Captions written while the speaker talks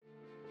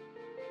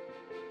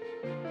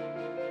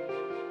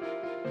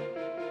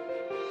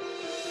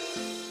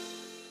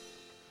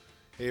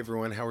Hey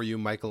everyone, how are you?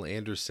 Michael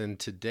Anderson.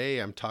 Today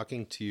I'm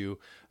talking to you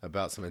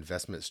about some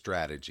investment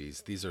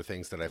strategies. These are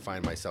things that I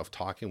find myself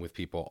talking with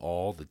people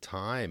all the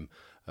time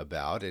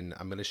about, and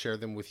I'm going to share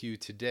them with you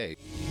today.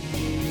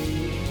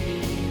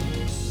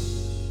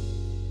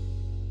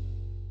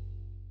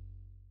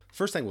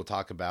 First thing we'll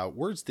talk about,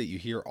 words that you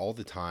hear all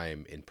the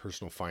time in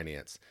personal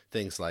finance.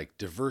 Things like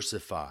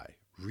diversify,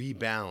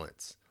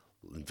 rebalance,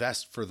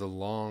 invest for the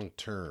long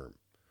term.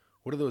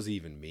 What do those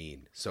even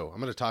mean? So I'm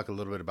going to talk a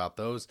little bit about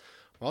those.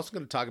 I'm also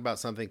going to talk about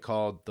something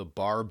called the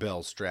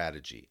barbell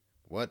strategy.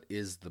 What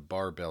is the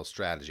barbell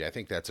strategy? I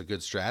think that's a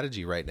good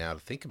strategy right now to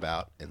think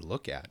about and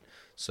look at.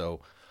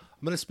 So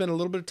I'm going to spend a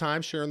little bit of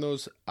time sharing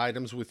those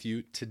items with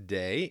you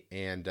today,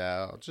 and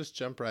I'll just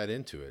jump right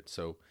into it.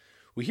 So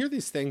we hear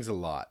these things a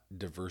lot: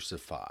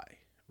 diversify,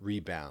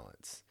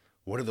 rebalance.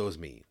 What do those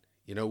mean?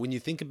 You know, when you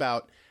think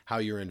about how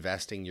you're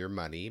investing your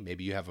money,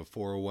 maybe you have a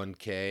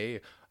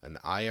 401k, an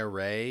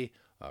IRA,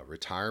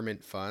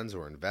 retirement funds,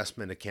 or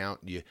investment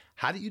account.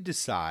 How do you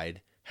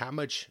decide how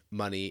much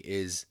money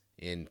is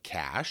in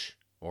cash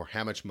or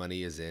how much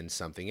money is in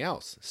something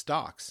else,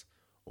 stocks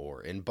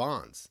or in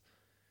bonds?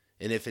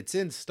 And if it's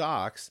in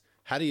stocks,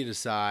 how do you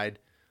decide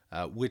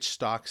which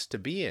stocks to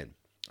be in?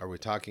 Are we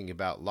talking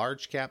about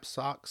large cap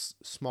stocks,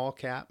 small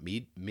cap,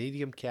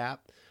 medium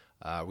cap?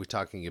 Are we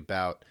talking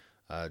about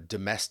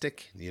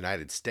domestic, the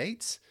United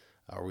States?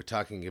 Are we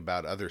talking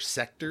about other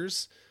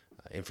sectors?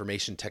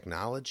 Information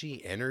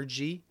technology,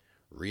 energy,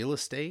 real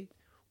estate.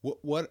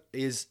 What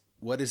is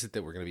it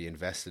that we're going to be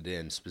invested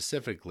in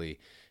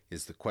specifically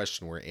is the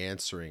question we're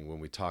answering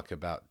when we talk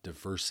about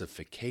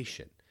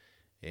diversification.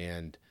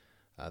 And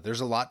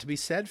there's a lot to be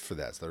said for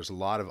this. There's a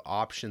lot of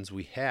options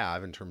we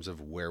have in terms of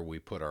where we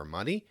put our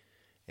money.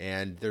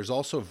 And there's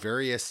also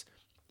various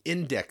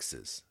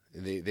indexes.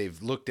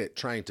 They've looked at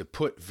trying to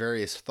put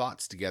various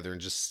thoughts together and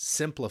just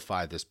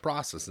simplify this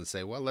process and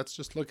say, well, let's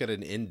just look at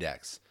an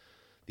index.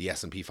 The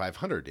S&P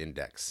 500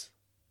 index,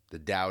 the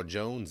Dow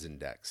Jones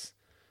index.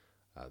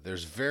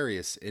 There's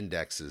various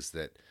indexes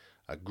that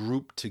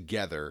group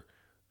together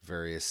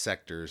various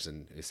sectors,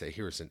 and they say,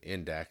 here's an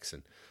index.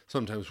 And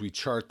sometimes we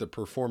chart the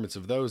performance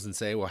of those and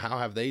say, well, how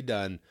have they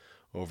done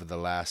over the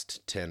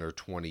last 10 or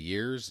 20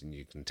 years? And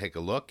you can take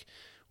a look.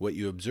 What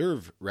you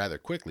observe rather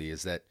quickly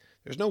is that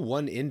there's no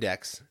one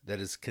index that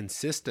has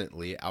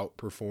consistently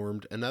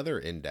outperformed another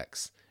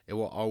index. It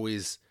will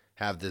always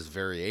have this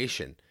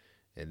variation.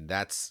 And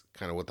that's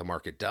kind of what the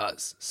market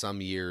does.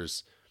 Some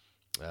years,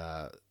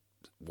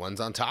 one's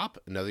on top.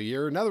 Another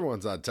year, another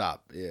one's on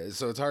top.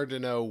 So it's hard to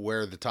know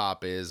where the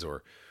top is,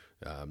 or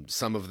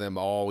some of them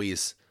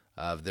always,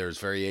 there's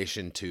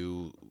variation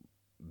to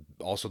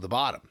also the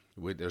bottom.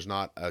 There's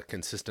not a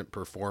consistent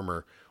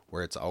performer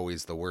where it's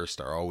always the worst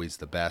or always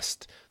the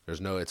best.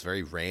 It's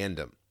very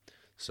random.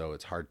 So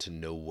it's hard to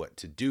know what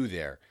to do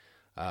there.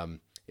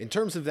 In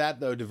terms of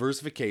that, though,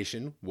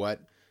 diversification,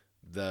 what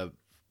the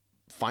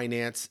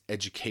finance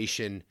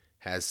education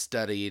has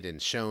studied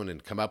and shown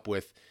and come up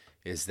with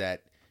is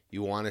that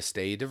you want to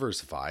stay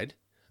diversified.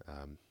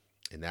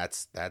 And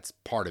that's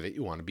part of it.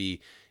 You want to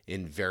be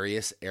in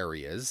various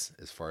areas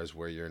as far as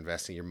where you're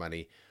investing your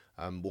money.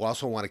 We'll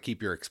also want to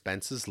keep your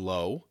expenses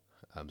low.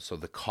 So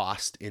the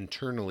cost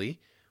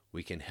internally,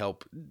 we can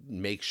help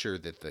make sure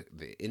that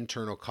the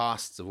internal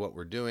costs of what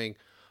we're doing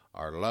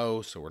are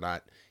low. So we're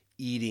not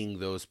eating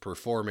those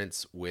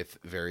performance with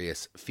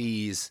various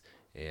fees,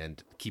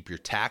 and keep your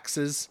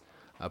taxes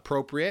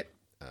appropriate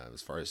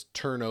as far as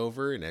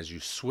turnover. And as you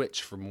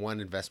switch from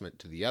one investment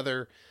to the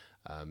other,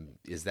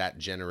 is that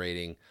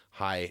generating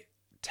high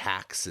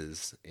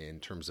taxes in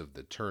terms of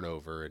the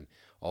turnover and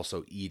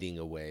also eating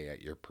away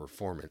at your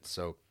performance?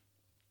 So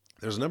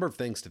there's a number of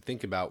things to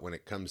think about when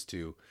it comes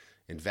to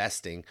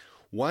investing.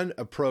 One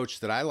approach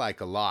that I like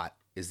a lot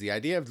is the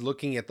idea of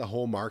looking at the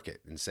whole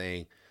market and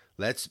saying,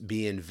 let's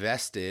be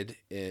invested,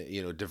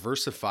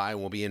 diversify,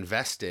 and we'll be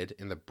invested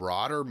in the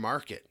broader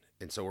market.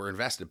 And so we're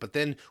invested. But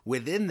then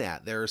within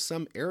that, there are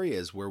some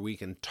areas where we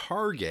can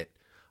target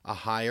a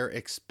higher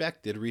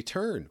expected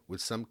return. With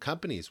some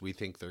companies, we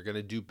think they're going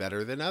to do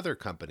better than other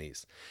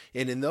companies.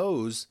 And in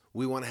those,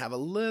 we want to have a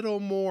little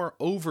more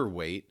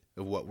overweight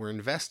of what we're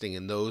investing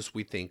in. Those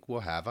we think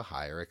will have a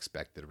higher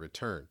expected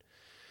return.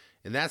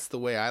 And that's the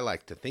way I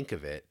like to think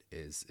of it,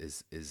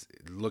 is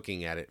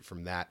looking at it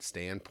from that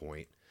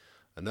standpoint.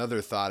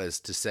 Another thought is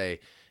to say,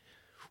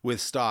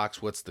 with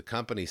stocks, what's the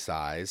company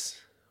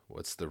size?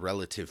 What's the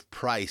relative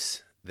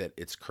price that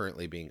it's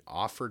currently being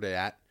offered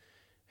at?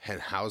 And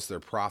how's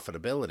their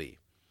profitability?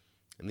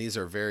 And these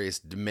are various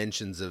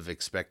dimensions of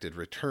expected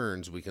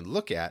returns we can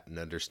look at in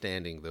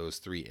understanding those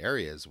three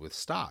areas with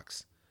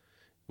stocks.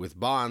 With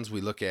bonds, we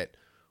look at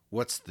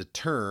what's the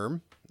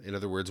term. In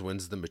other words,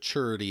 when's the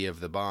maturity of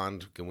the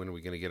bond? When are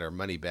we going to get our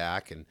money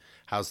back? And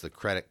how's the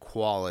credit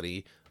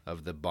quality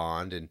of the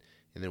bond? And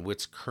then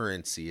which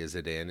currency is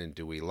it in? And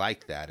do we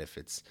like that if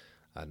it's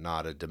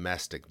not a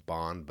domestic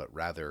bond, but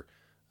rather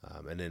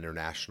an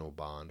international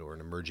bond or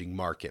an emerging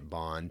market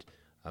bond?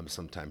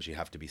 Sometimes you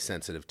have to be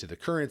sensitive to the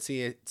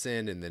currency it's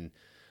in, and then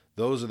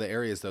those are the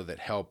areas, though, that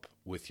help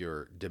with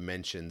your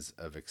dimensions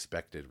of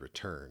expected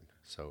return.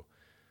 So,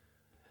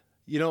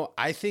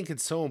 I think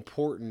it's so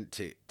important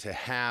to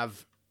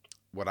have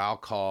what I'll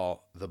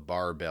call the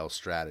barbell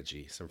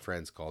strategy. Some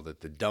friends called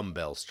it the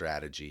dumbbell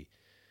strategy.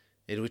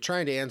 And we're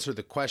trying to answer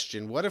the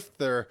question, what if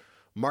the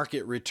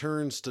market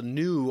returns to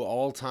new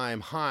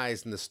all-time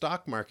highs in the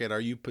stock market?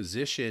 Are you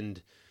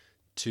positioned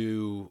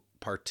to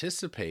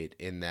participate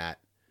in that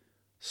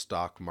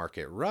stock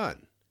market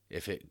run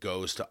if it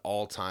goes to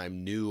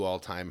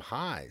all-time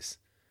highs?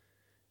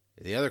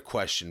 The other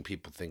question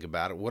people think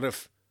about it, what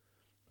if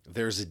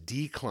there's a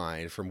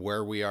decline from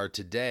where we are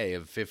today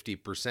of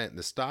 50% in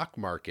the stock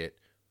market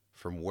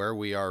from where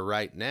we are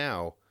right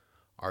now?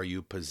 Are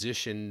you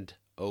positioned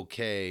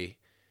okay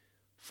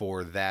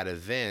for that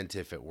event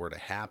if it were to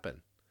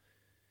happen?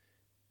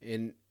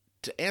 And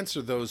to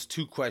answer those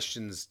two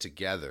questions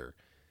together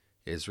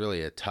is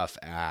really a tough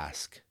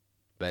ask,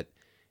 but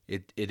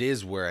it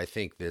is where I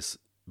think this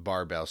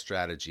barbell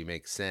strategy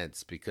makes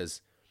sense,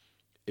 because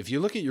if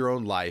you look at your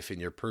own life and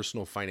your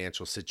personal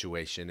financial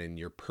situation and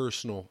your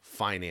personal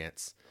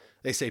finance,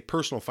 they say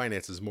personal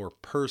finance is more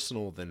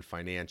personal than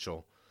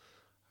financial.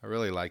 I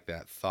really like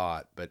that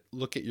thought, but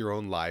look at your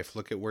own life,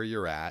 look at where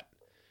you're at,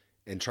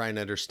 and try and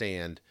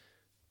understand,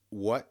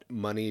 what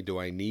money do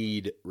I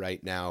need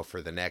right now for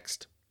the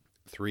next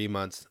 3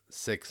 months,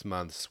 6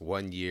 months,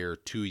 1 year,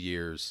 2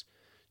 years?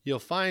 You'll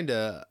find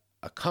a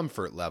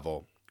comfort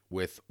level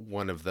with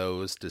one of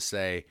those to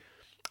say,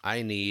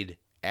 I need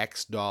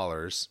X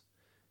dollars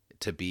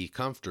to be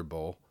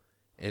comfortable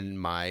in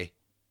my,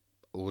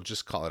 we'll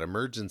just call it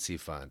emergency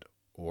fund,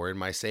 or in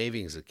my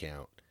savings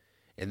account.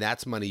 And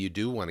that's money you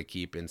do want to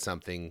keep in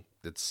something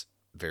that's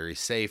very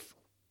safe,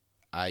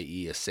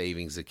 i.e. a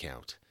savings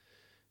account.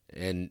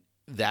 And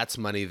that's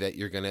money that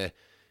you're going to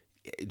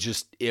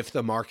just, if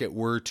the market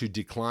were to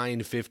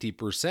decline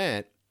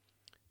 50%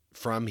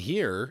 from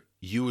here,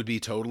 you would be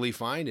totally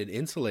fine and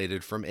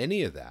insulated from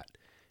any of that.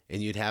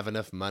 And you'd have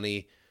enough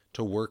money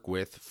to work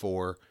with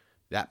for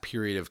that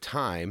period of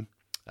time,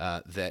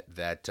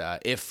 that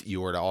if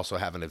you were to also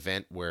have an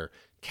event where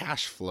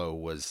cash flow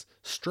was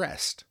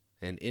stressed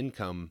and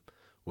income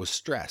was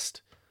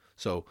stressed.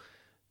 So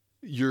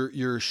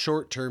your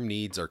short-term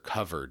needs are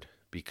covered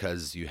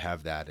because you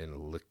have that in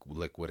a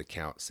liquid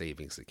account,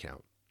 savings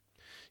account.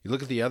 You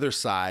look at the other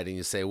side and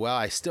you say, well,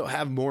 I still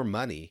have more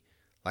money.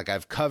 Like,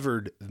 I've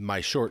covered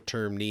my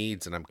short-term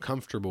needs and I'm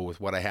comfortable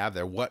with what I have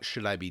there. What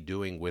should I be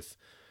doing with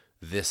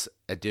this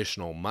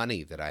additional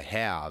money that I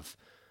have?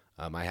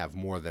 I have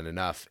more than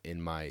enough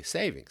in my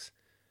savings.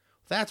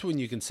 That's when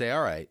you can say,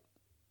 all right,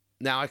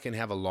 now I can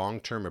have a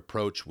long-term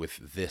approach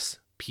with this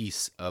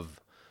piece of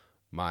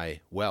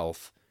my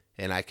wealth,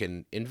 and I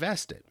can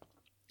invest it.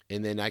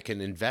 And then I can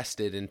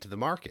invest it into the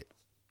market,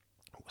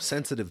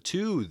 sensitive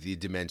to the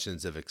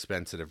dimensions of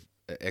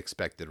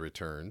expected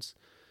returns,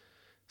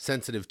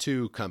 sensitive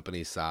to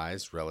company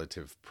size,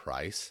 relative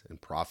price,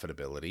 and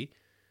profitability.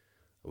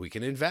 We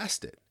can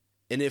invest it.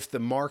 And if the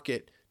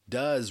market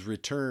does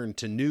return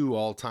to new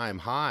all-time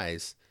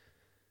highs,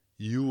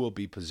 you will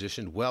be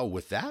positioned well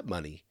with that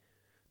money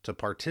to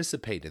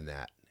participate in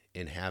that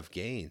and have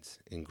gains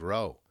and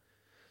grow.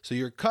 So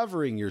you're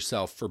covering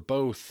yourself for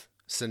both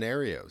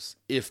scenarios.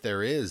 If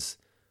there is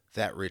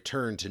that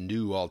return to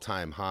new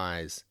all-time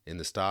highs in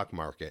the stock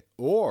market,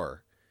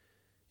 or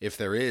if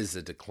there is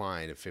a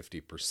decline of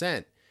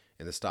 50%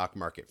 in the stock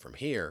market from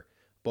here,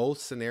 both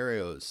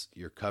scenarios,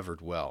 you're covered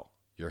well.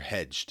 You're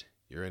hedged.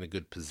 You're in a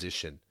good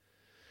position.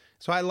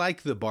 So I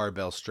like the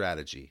barbell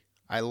strategy.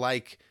 I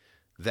like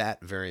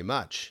that very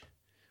much.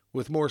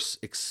 With more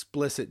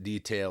explicit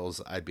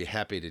details, I'd be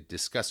happy to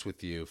discuss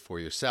with you for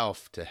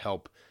yourself to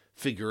help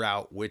figure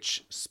out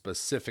which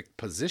specific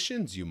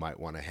positions you might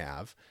want to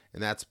have.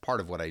 And that's part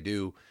of what I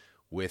do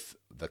with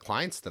the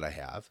clients that I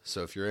have.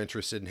 So if you're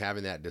interested in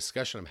having that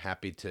discussion, I'm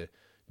happy to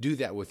do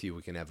that with you.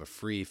 We can have a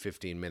free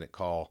 15-minute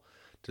call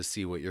to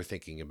see what you're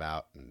thinking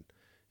about,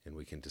 and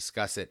we can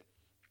discuss it.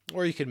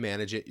 Or you can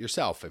manage it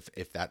yourself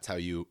if that's how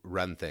you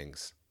run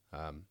things.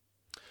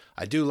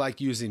 I do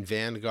like using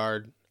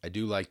Vanguard. I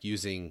do like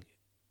using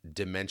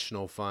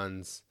dimensional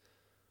funds.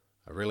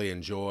 I really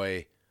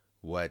enjoy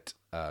what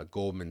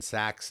Goldman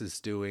Sachs is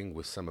doing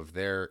with some of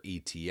their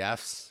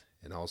ETFs,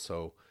 and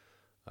also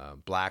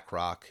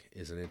BlackRock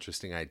is an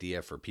interesting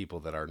idea for people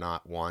that are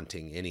not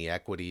wanting any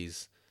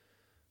equities.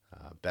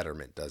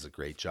 Betterment does a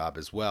great job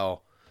as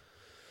well.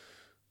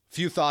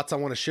 Few thoughts I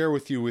want to share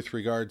with you with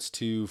regards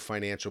to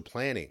financial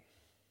planning.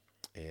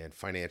 And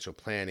financial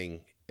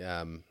planning,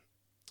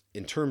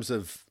 in terms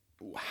of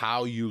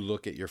how you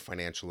look at your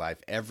financial life,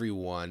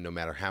 everyone, no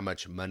matter how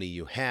much money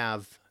you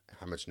have,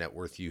 how much net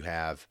worth you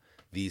have,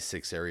 these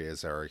 6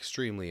 areas are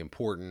extremely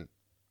important.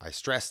 I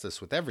stress this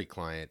with every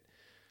client,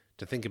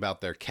 to think about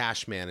their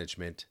cash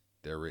management,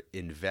 their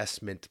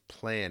investment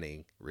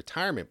planning,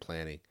 retirement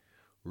planning,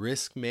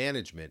 risk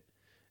management,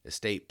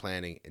 estate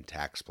planning, and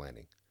tax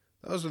planning.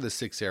 Those are the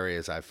 6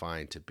 areas I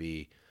find to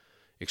be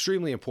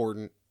extremely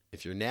important.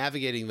 If you're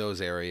navigating those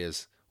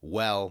areas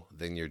well,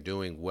 then you're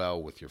doing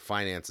well with your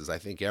finances. I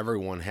think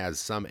everyone has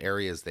some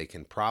areas they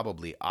can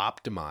probably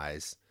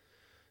optimize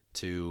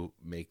to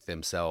make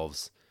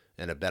themselves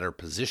in a better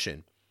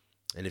position.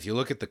 And if you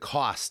look at the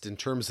cost in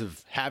terms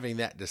of having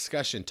that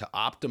discussion to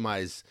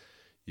optimize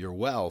your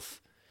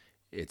wealth,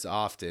 it's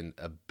often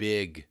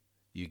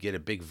you get a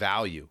big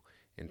value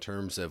in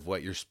terms of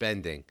what you're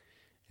spending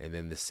and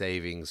then the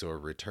savings or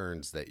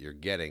returns that you're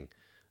getting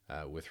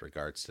with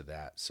regards to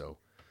that. So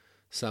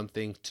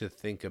something to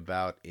think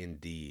about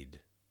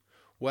indeed.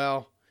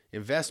 Well,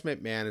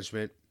 investment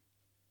management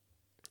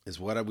is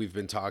what we've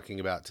been talking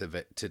about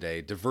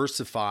today.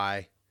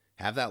 Diversify,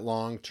 have that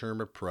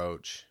long-term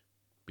approach.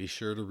 Be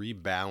sure to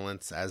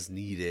rebalance as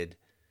needed.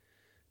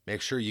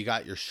 Make sure you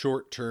got your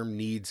short-term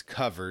needs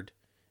covered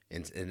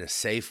in a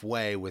safe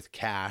way with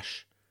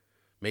cash.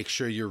 Make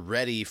sure you're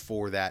ready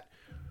for that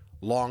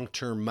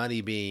long-term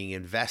money being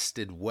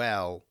invested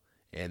well,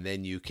 and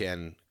then you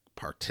can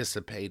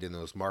participate in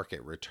those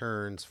market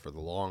returns for the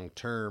long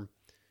term.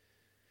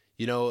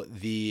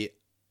 The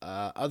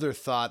other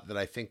thought that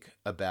I think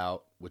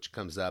about, which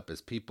comes up,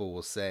 is people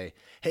will say,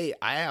 hey,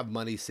 I have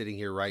money sitting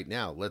here right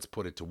now. Let's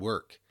put it to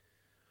work.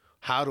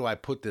 How do I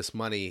put this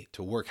money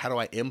to work? How do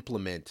I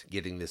implement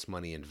getting this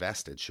money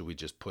invested? Should we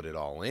just put it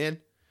all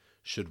in?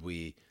 Should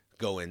we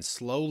go in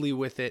slowly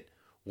with it?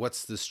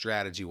 What's the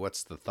strategy?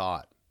 What's the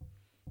thought?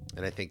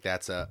 And I think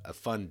that's a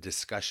fun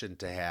discussion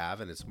to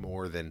have, and it's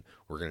more than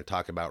we're going to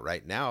talk about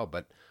right now,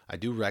 but I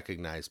do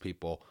recognize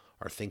people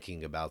are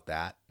thinking about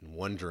that and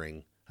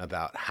wondering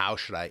about how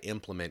should I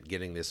implement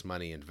getting this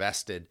money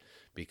invested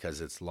because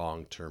it's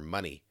long-term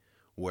money.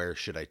 Where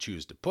should I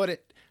choose to put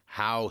it?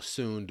 How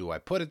soon do I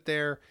put it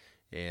there?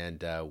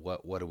 And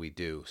what do we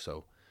do?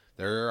 So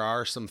there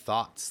are some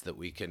thoughts that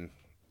we can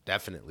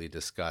definitely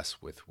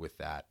discuss with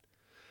that.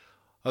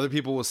 Other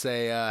people will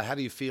say, how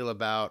do you feel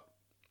about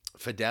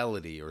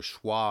Fidelity or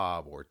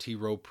Schwab or T.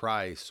 Rowe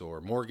Price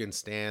or Morgan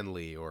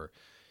Stanley? Or,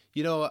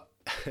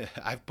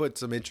 I've put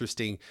some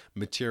interesting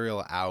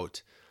material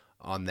out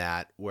on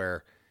that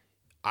where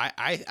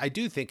I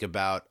do think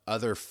about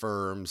other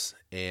firms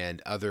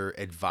and other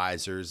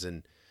advisors,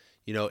 and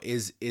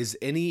is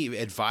any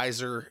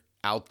advisor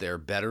out there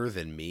better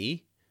than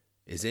me?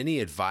 Is any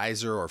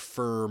advisor or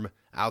firm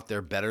out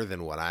there better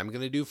than what I'm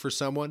going to do for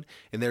someone?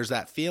 And there's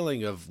that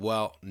feeling of,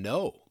 well,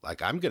 no,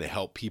 like I'm going to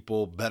help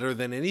people better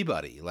than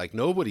anybody. Like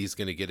nobody's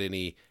going to get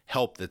any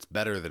help that's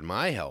better than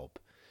my help.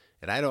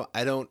 And I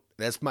don't,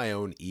 that's my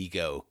own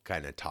ego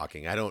kind of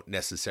talking. I don't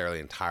necessarily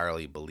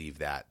entirely believe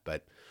that.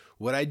 But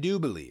what I do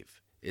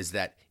believe is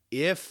that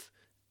if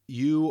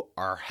you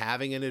are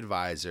having an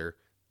advisor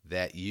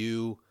that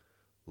you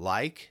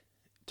like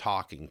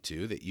talking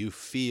to, that you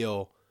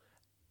feel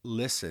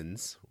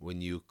listens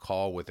when you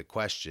call with a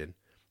question,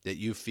 that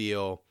you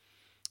feel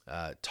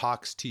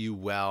talks to you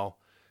well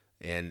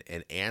and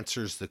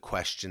answers the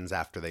questions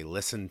after they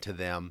listen to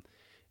them,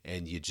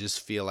 and you just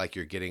feel like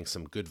you're getting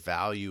some good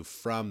value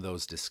from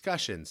those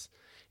discussions,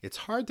 it's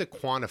hard to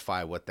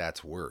quantify what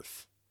that's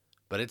worth,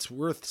 but it's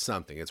worth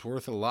something. It's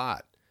worth a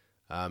lot.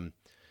 In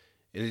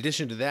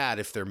addition to that,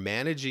 if they're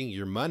managing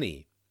your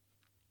money,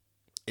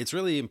 it's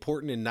really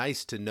important and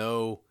nice to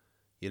know,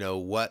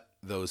 what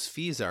those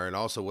fees are and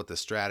also what the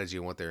strategy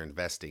and what they're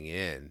investing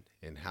in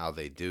and how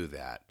they do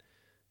that.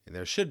 And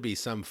there should be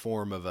some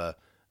form of a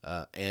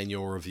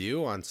annual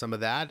review on some of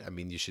that. I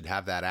mean, you should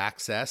have that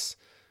access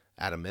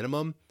at a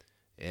minimum,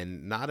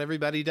 and not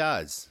everybody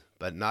does,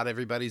 but not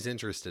everybody's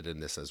interested in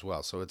this as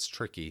well. So it's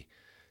tricky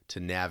to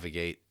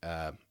navigate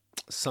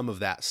some of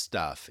that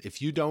stuff. If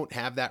you don't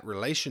have that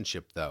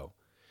relationship though,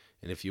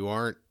 and if you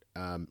aren't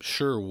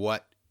sure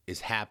what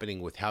is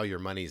happening with how your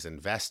money's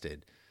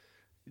invested,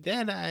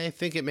 then I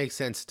think it makes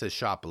sense to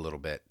shop a little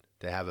bit,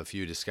 to have a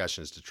few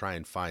discussions to try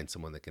and find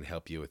someone that can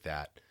help you with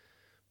that.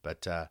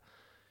 But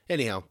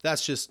anyhow,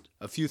 that's just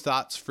a few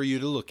thoughts for you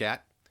to look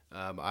at.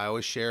 I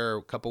always share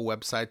a couple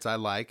websites I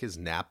like is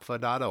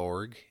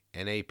napfa.org,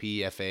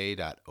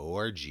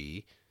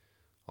 napfa.org.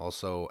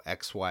 Also,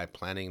 XY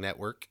Planning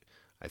Network,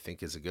 I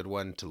think is a good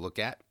one to look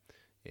at.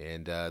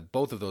 And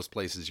both of those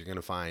places you're going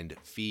to find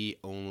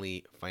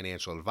fee-only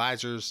financial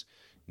advisors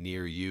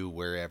near you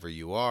wherever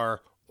you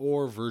are,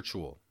 or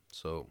virtual.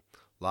 So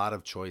a lot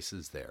of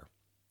choices there.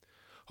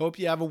 Hope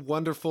you have a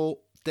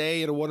wonderful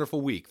day and a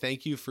wonderful week.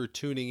 Thank you for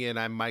tuning in.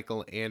 I'm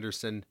Michael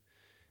Anderson,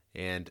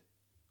 and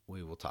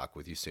we will talk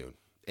with you soon.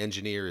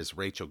 Engineer is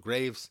Rachel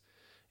Graves.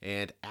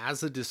 And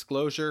as a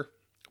disclosure,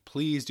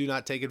 please do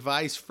not take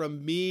advice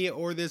from me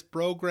or this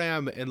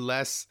program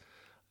unless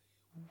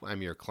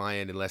I'm your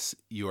client, unless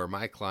you are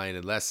my client,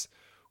 unless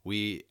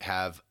we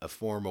have a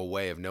formal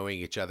way of knowing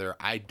each other.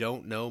 I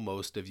don't know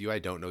most of you. I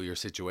don't know your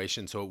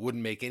situation, so it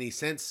wouldn't make any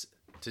sense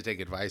to take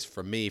advice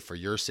from me for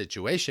your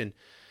situation.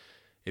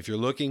 If you're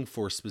looking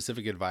for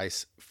specific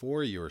advice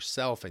for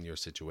yourself and your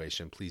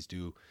situation, please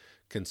do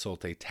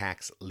consult a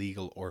tax,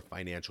 legal, or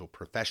financial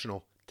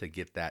professional to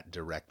get that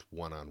direct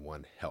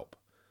one-on-one help.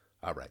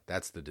 All right,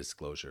 that's the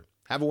disclosure.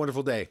 Have a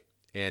wonderful day,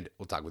 and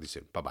we'll talk with you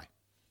soon. Bye-bye.